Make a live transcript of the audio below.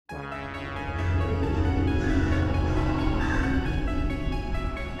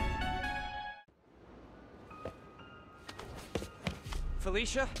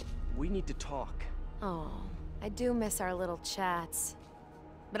Felicia, we need to talk. Oh, I do miss our little chats.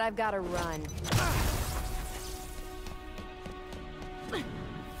 But I've gotta run.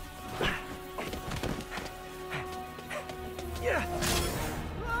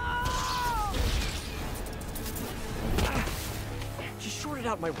 She shorted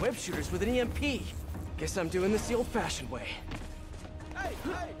out my web shooters with an EMP. Guess I'm doing this the old-fashioned way. Hey,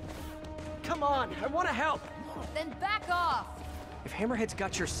 hey! Come on, I want to help! Then back off! If Hammerhead's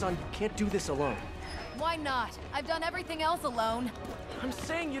got your son, you can't do this alone. Why not? I've done everything else alone. I'm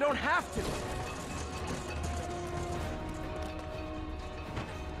saying you don't have to.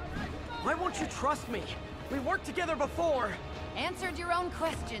 Why won't you trust me? We worked together before. Answered your own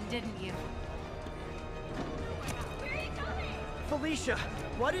question, didn't you? Felicia,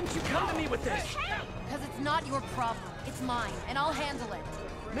 why didn't you come to me with this? Because it's not your problem. It's mine, and I'll handle it.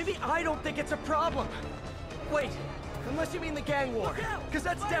 Maybe I don't think it's a problem. Wait, unless you mean the gang war, because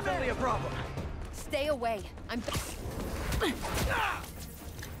that's definitely a problem. Stay away. I'm...